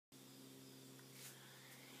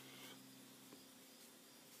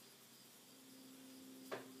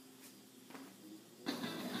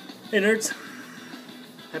Hey nerds,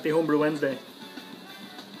 happy Homebrew Wednesday.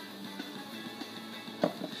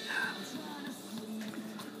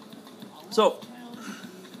 So,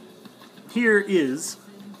 here is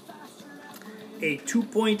a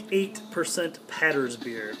 2.8% Patters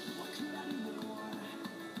beer.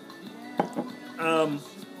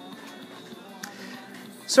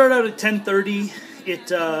 Started out at 10.30.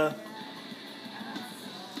 It's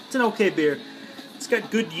an okay beer. It's got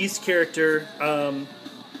good yeast character,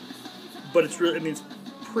 but it's really, it's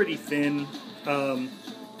pretty thin. Not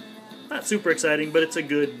super exciting, but it's a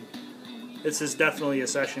good. This is definitely a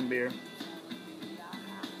session beer.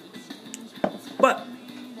 But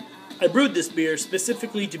I brewed this beer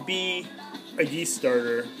specifically to be a yeast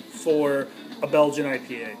starter for a Belgian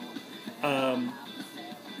IPA,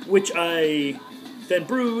 which I then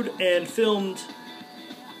brewed and filmed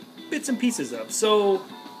bits and pieces of. So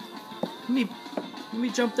let me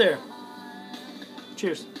jump there.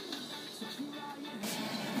 Cheers.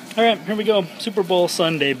 All right, here we go. Super Bowl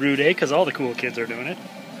Sunday Brewday, because all the cool kids are doing it.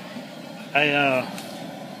 I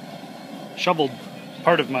shoveled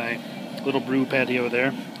part of my little brew patio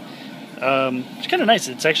there. It's kind of nice.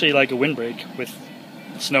 It's actually like a windbreak with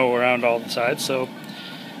snow around all the sides. So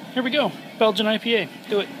here we go. Belgian IPA.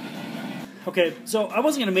 Do it. Okay, so I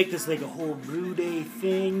wasn't going to make this like a whole Brewday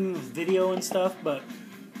thing, video and stuff, but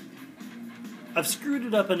I've screwed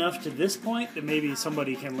it up enough to this point that maybe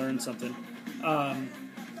somebody can learn something.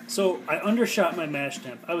 So I undershot my mash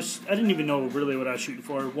temp. I didn't even know really what I was shooting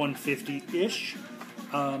for, 150-ish.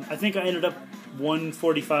 I think I ended up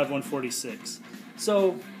 145, 146.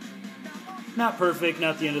 So not perfect,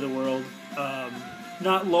 not the end of the world.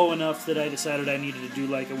 Not low enough that I decided I needed to do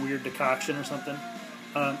like a weird decoction or something.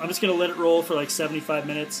 I'm just going to let it roll for like 75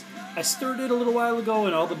 minutes. I stirred it a little while ago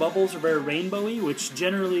and all the bubbles are very rainbowy, which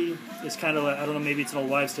generally is kind of like, I don't know, maybe it's an old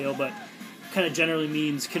wives' tale, but kind of generally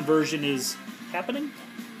means conversion is happening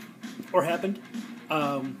or happened.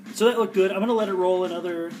 So that looked good. I'm going to let it roll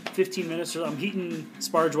another 15 minutes. I'm heating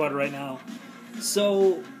sparge water right now.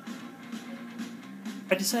 So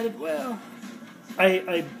I decided, well,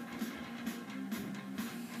 I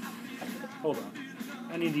hold on.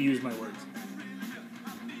 I need to use my words.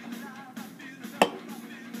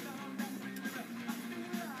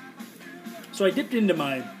 So I dipped into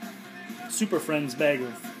my Super Friends bag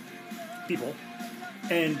of people,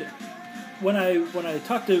 and when I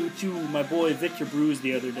talked to my boy Victor Brews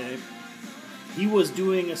the other day, he was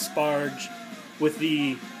doing a sparge with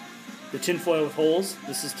the tinfoil with holes.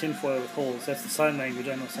 This is tinfoil with holes. That's the sign language.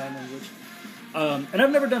 I know sign language. And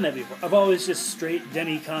I've never done that before. I've always just straight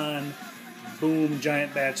Demi-Con, boom,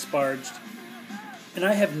 giant batch sparged. And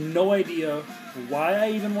I have no idea why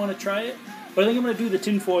I even want to try it. But I think I'm going to do the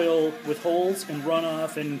tinfoil with holes and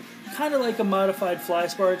runoff and kind of like a modified fly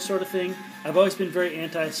sparge sort of thing. I've always been very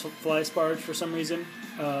anti-fly sparge for some reason.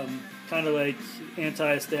 Kind of like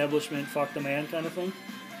anti-establishment, fuck the man kind of thing.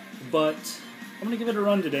 But I'm going to give it a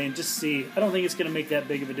run today and just see. I don't think it's going to make that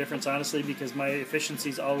big of a difference, honestly, because my efficiency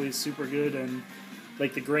is always super good and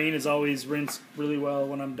like the grain is always rinsed really well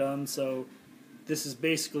when I'm done. So this is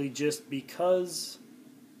basically just because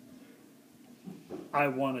I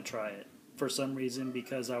want to try it. For some reason,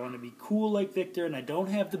 because I want to be cool like Victor, and I don't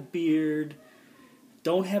have the beard,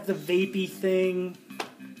 don't have the vapey thing,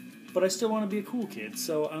 but I still want to be a cool kid,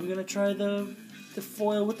 so I'm going to try the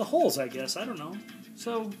foil with the holes, I guess. I don't know.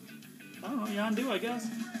 So, I don't know, Yondu, I guess.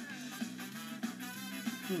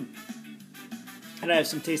 And I have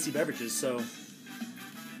some tasty beverages, so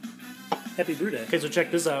happy brew day. Okay, so check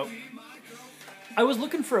this out. I was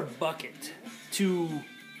looking for a bucket to...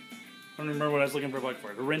 I don't remember what I was looking for a bucket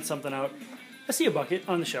for. To rinse something out. I see a bucket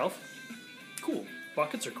on the shelf. Cool.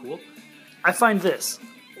 Buckets are cool. I find this.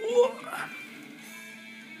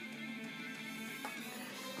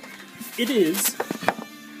 It is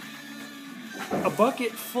a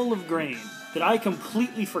bucket full of grain that I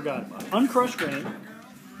completely forgot about. Uncrushed grain.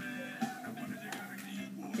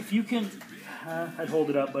 If you can... I'd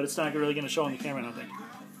hold it up, but it's not really going to show on the camera, I don't think.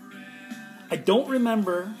 I don't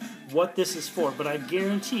remember what this is for, but I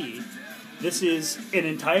guarantee... this is an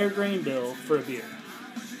entire grain bill for a beer.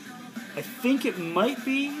 I think it might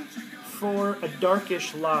be for a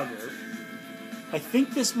darkish lager. I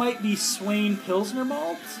think this might be Swain Pilsner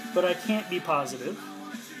malt, but I can't be positive.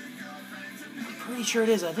 I'm pretty sure it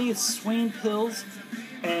is. I think it's Swain Pils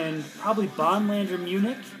and probably Bonlander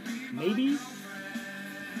Munich, maybe?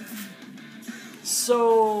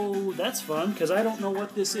 So that's fun, because I don't know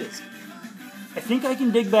what this is. I think I can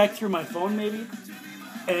dig back through my phone, maybe,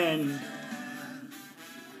 and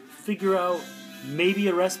figure out maybe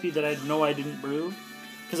a recipe that I know I didn't brew,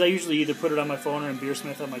 because I usually either put it on my phone or in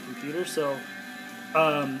Beersmith on my computer. So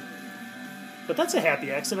But that's a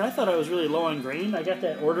happy accident. I thought I was really low on grain. I got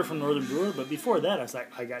that order from Northern Brewer, but before that, I was like,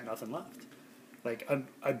 I got nothing left. Like,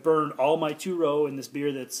 I burned all my 2-row in this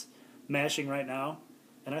beer that's mashing right now,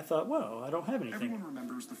 and I thought, well, I don't have anything.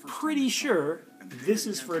 Pretty sure this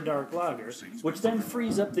is for a dark lager, which then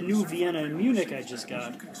frees up the new Vienna and Munich I just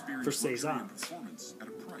got for Saisons.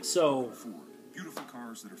 So,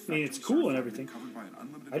 I mean, it's cool and everything.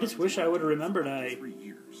 I just wish I would have remembered I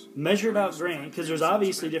measured out grain, because there's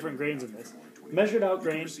obviously different grains in this. Measured out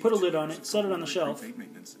grain, put a lid on it, set it on the shelf,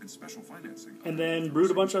 and then brewed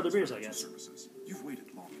a bunch of other beers, I guess.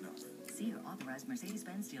 See your authorized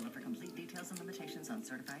Mercedes-Benz dealer for complete details and limitations on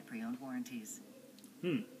certified pre-owned warranties.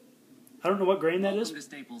 I don't know what grain that is,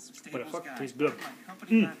 but it fucking tastes good.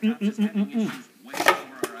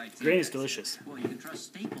 Grain is delicious.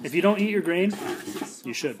 If you don't eat your grain,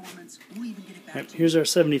 you should. Right, here's our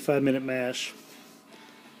 75-minute mash.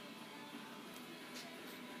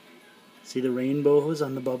 See the rainbows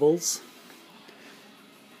on the bubbles?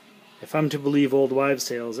 If I'm to believe old wives'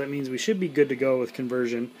 tales, that means we should be good to go with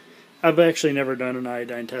conversion. I've actually never done an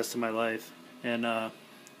iodine test in my life, and I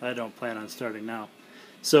don't plan on starting now.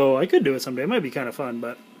 So I could do it someday. It might be kind of fun,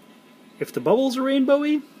 but if the bubbles are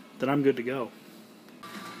rainbowy, then I'm good to go.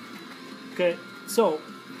 Okay, so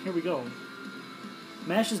here we go.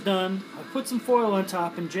 Mash is done. I put some foil on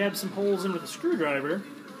top and jabbed some holes in with a screwdriver.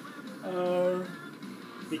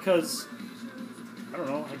 Because, I don't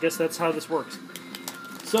know, I guess that's how this works.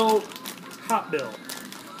 So, hop bill.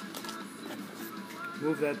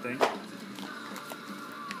 Move that thing.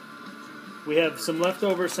 We have some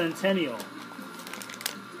leftover Centennial,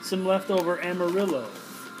 some leftover Amarillo,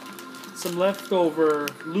 some leftover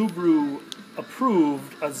Lubru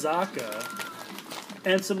approved Azaka,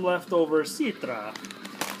 and some leftover Citra.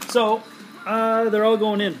 So, they're all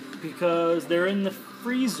going in because they're in the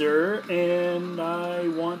freezer and I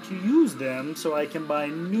want to use them so I can buy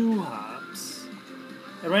new hops.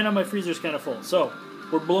 And right now my freezer's kind of full. So,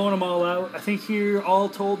 we're blowing them all out. I think here, all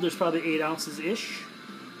told, there's probably 8 ounces-ish.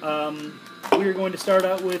 We are going to start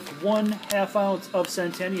out with 1/2 ounce of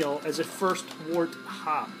Centennial as a first wort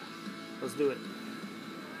hop. Let's do it.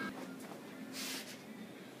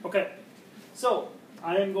 Okay, so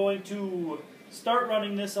I am going to start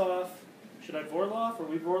running this off. Should I Vorloff? Are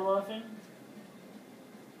we Vorloffing?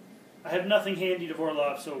 I have nothing handy to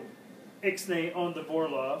Vorloff, so Ixnay on the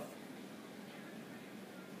Vorloff.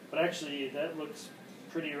 But actually, that looks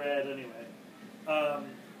pretty rad anyway.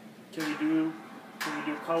 Can we do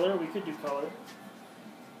color? We could do color.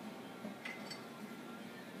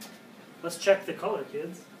 Let's check the color,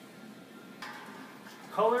 kids.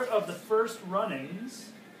 Color of the first runnings.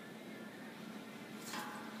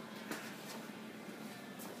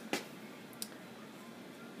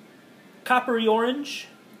 Coppery orange.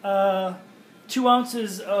 2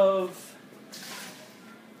 ounces of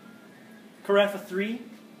Carafa 3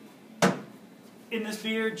 in this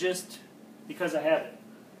beer just because I have it.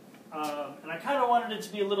 And I kind of wanted it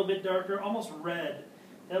to be a little bit darker, almost red.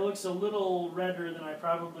 That looks a little redder than I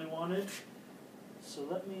probably wanted. So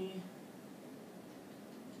let me...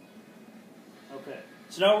 Okay.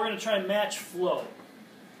 So now we're going to try and match flow.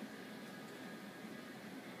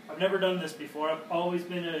 I've never done this before. I've always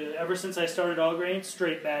been, ever since I started all grain,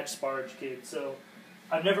 straight batch sparge kid. So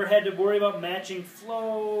I've never had to worry about matching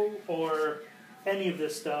flow or any of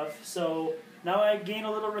this stuff. So now I gain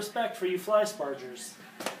a little respect for you fly spargers.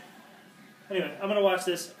 Anyway, I'm going to watch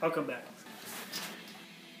this. I'll come back.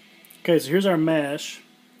 Okay, so here's our mash.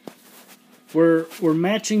 We're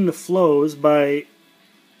matching the flows by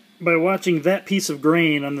watching that piece of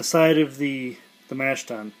grain on the side of the mash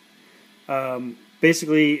tun.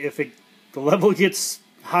 Basically, if the level gets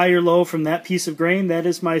high or low from that piece of grain, that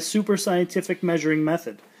is my super scientific measuring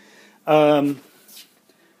method. That's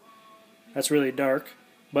really dark,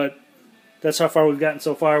 but that's how far we've gotten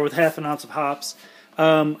so far with 1/2 ounce of hops.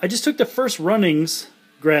 I just took the first runnings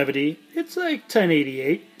gravity. It's like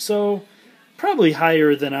 1088, so probably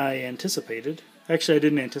higher than I anticipated. Actually, I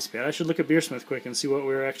didn't anticipate. I should look at Beersmith quick and see what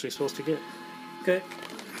we were actually supposed to get. Okay,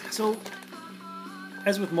 so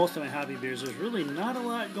as with most of my hobby beers, there's really not a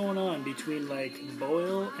lot going on between like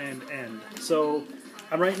boil and end. So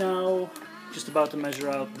I'm right now just about to measure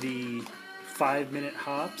out the 5-minute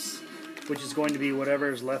hops, which is going to be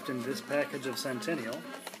whatever is left in this package of Centennial.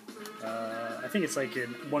 I think it's like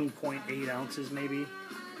in 1.8 ounces maybe.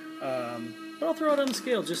 But I'll throw it on the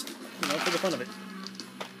scale just, for the fun of it.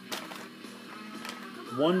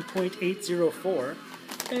 1.804.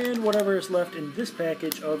 And whatever is left in this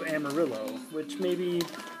package of Amarillo, which maybe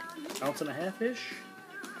 1.5 ounces-ish?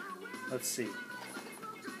 Let's see.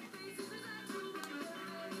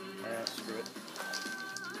 Screw it.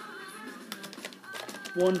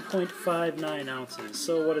 1.59 ounces.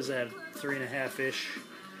 So what is that? 3.5-ish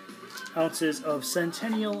ounces of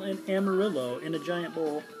Centennial and Amarillo in a giant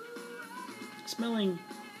bowl. Smelling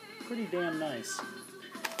pretty damn nice.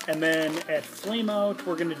 And then at Flame Out,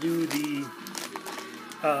 we're going to do the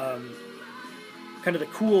kind of the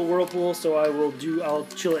cool whirlpool. So I'll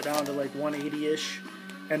chill it down to like 180-ish.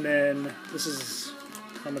 And then this is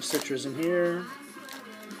how much Citra's in here.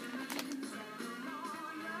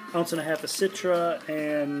 1.5 ounces of Citra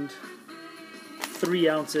and 3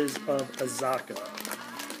 ounces of Azaka.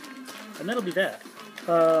 And that'll be that.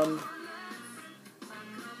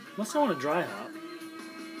 Unless I want to dry hop.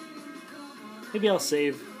 Maybe I'll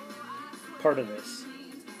save part of this.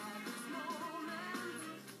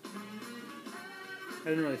 I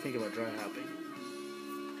didn't really think about dry hopping.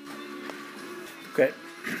 Okay,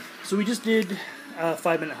 so we just did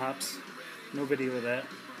 5-minute hops. No video of that.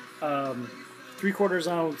 3/4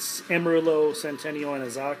 ounce Amarillo, Centennial, and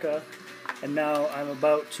Azaka. And now I'm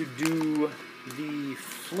about to do the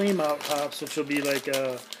Flame Out hops, which will be like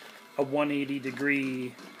a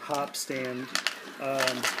 180-degree hop stand.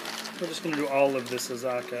 We're just going to do all of this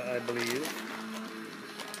Azaka, I believe.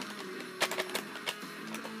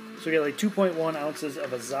 So we got like 2.1 ounces of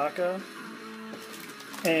Azaka.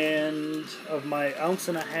 And of my 1.5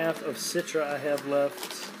 ounces of Citra I have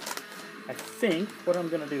left, I think what I'm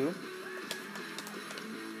going to do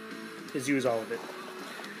is use all of it.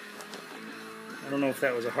 I don't know if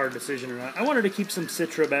that was a hard decision or not. I wanted to keep some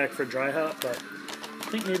Citra back for dry hop, but I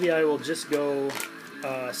think maybe I will just go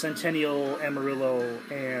Centennial, Amarillo,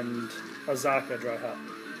 and Azaka dry hop.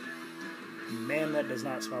 Man, that does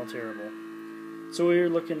not smell terrible. So we're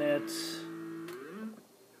looking at...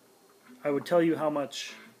 I would tell you how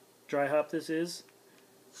much dry hop this is,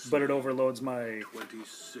 but it overloads my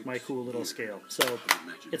cool little scale. So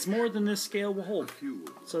it's more than this scale will hold.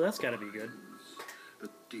 So that's got to be good.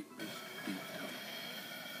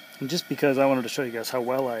 And just because I wanted to show you guys how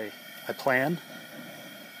well I plan,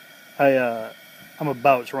 I'm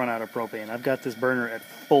about to run out of propane. I've got this burner at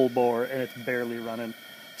full bore and it's barely running.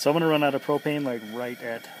 So I'm going to run out of propane like right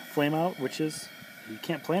at Flame Out, which is, you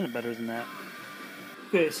can't plan it better than that.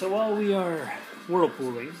 Okay, so while we are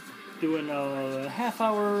whirlpooling, doing a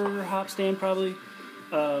half-hour hop stand probably,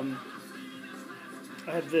 I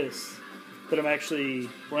have this that I'm actually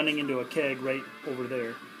running into a keg right over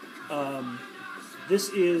there. This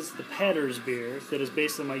is the Patter's beer that is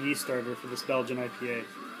basically my yeast starter for this Belgian IPA.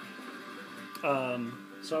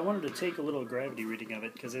 So I wanted to take a little gravity reading of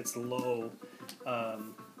it because it's low.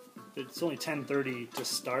 It's only 10:30 to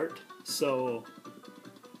start, so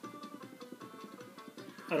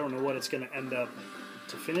I don't know what it's going to end up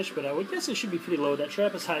to finish, but I would guess it should be pretty low. That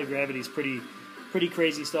Trappist high gravity is pretty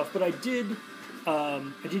crazy stuff. But I did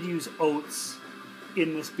use oats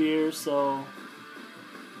in this beer, so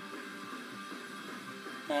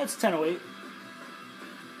that's 10:08.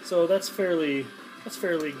 So that's fairly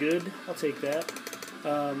good. I'll take that.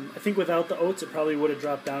 I think without the oats, it probably would have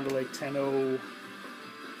dropped down to like 10:04,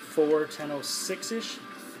 10:06-ish.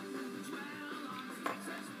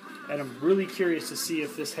 And I'm really curious to see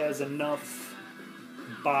if this has enough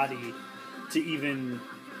body to even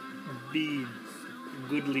be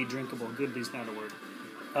goodly drinkable. Goodly's not a word.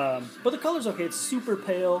 But the color's okay. It's super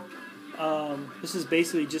pale. This is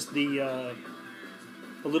basically just a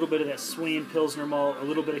little bit of that Swain Pilsner malt, a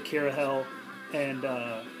little bit of Carahel, and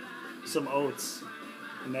some oats.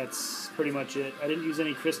 And that's pretty much it. I didn't use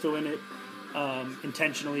any crystal in it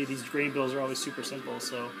intentionally. These grain bills are always super simple.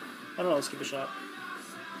 So, I don't know. Let's give it a shot.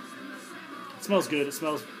 It smells good. It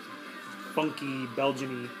smells funky,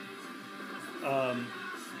 Belgian-y,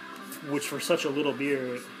 which for such a little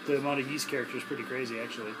beer, the amount of yeast character is pretty crazy,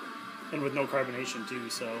 actually. And with no carbonation,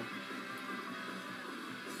 too, so...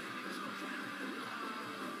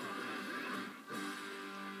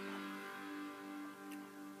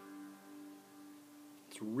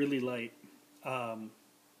 It's really light.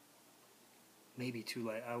 Maybe too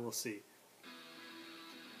light. I will see.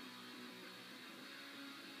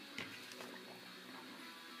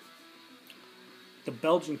 The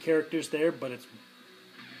Belgian character's there, but it's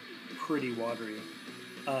pretty watery.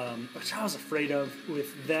 Which I was afraid of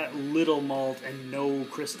with that little malt and no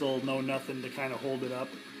crystal, no nothing to kind of hold it up.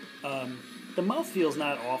 The mouthfeel's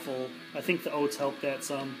not awful. I think the oats help that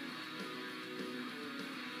some.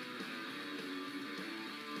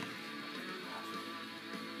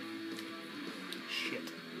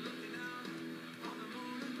 Shit.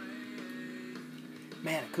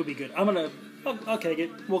 Man, it could be good. I'll keg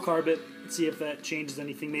it. We'll carb it. See if that changes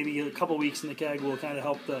anything. Maybe a couple weeks in the keg will kind of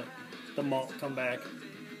help the malt come back.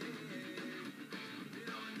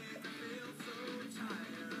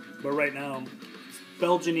 But right now,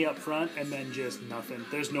 Belgian-y up front, and then just nothing.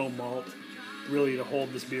 There's no malt really to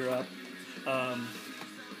hold this beer up.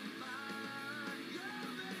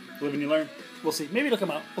 Live and you learn. We'll see. Maybe it'll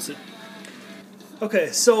come out. We'll see.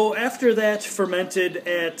 Okay, so after that fermented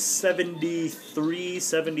at 73,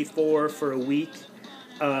 74 for a week,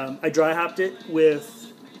 I dry hopped it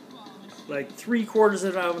with like 3/4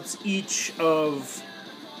 of an ounce each of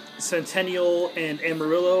Centennial and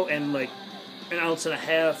Amarillo, and like 1.5 ounces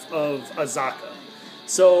of Azaka.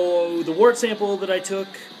 So the wort sample that I took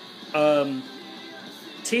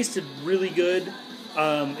tasted really good.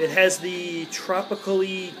 It has the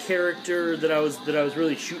tropically character that I was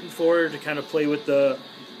really shooting for, to kind of play with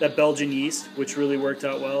that Belgian yeast, which really worked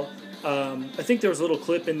out well. I think there was a little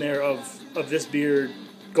clip in there of this beer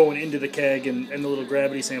going into the keg and the little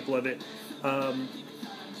gravity sample of it.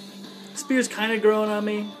 This beer's kind of growing on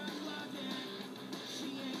me.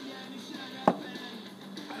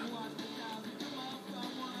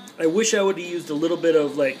 I wish I would have used a little bit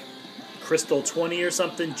of like Crystal 20 or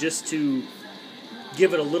something just to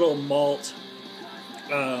give it a little malt.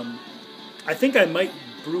 I think I might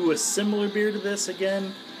brew a similar beer to this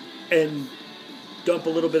again and dump a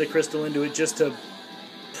little bit of Crystal into it just to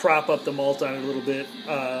prop up the malt on it a little bit.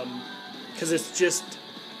 Because it's just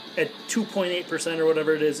at 2.8% or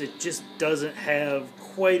whatever it is, it just doesn't have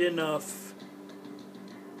quite enough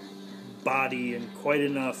body and quite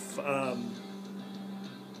enough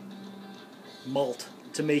malt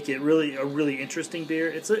to make it really a really interesting beer.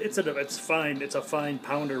 It's fine. It's a fine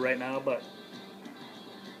pounder right now, but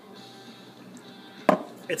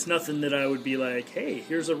it's nothing that I would be like, hey,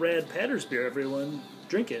 here's a rad Patters beer, everyone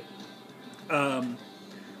drink it.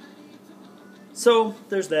 So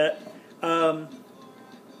there's that.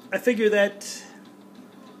 I figure that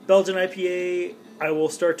Belgian IPA I will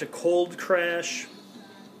start to cold crash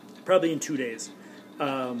probably in 2 days.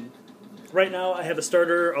 Right now I have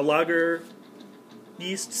a lager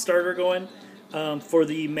yeast starter going for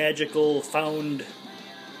the magical found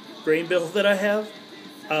grain bill that I have.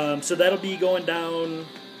 So that'll be going down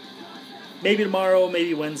maybe tomorrow,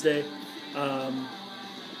 maybe Wednesday.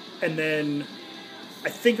 And then I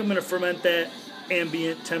think I'm going to ferment that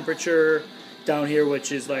ambient temperature down here,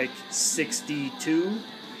 which is like 62,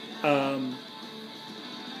 and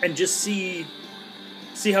just see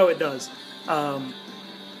how it does.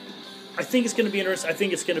 I think it's going to be interesting. I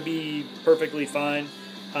think it's going to be perfectly fine.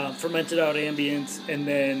 Fermented out ambient, and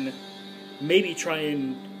then maybe try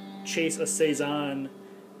and chase a Saison,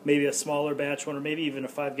 maybe a smaller batch one, or maybe even a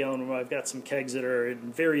 5-gallon one. I've got some kegs that are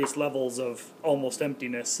in various levels of almost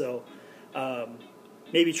emptiness, so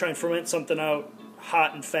maybe try and ferment something out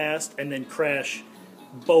hot and fast, and then crash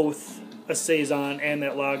both a Saison and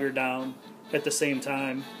that lager down at the same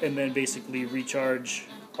time, and then basically recharge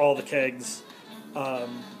all the kegs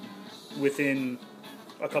within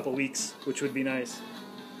a couple weeks, which would be nice.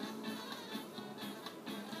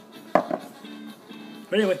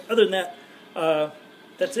 But anyway, other than that,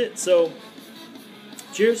 that's it. So,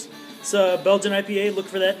 cheers. It's a Belgian IPA. Look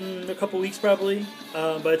for that in a couple weeks probably.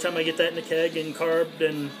 By the time I get that in the keg and carbed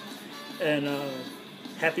and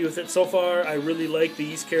happy with it so far. I really like the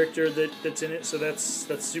yeast character that's in it, so that's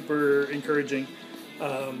super encouraging.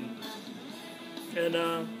 Yeah,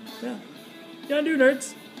 y'all do,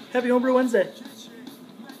 nerds. Happy Homebrew Wednesday.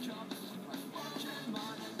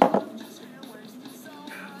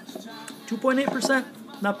 2.8%,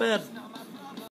 not bad.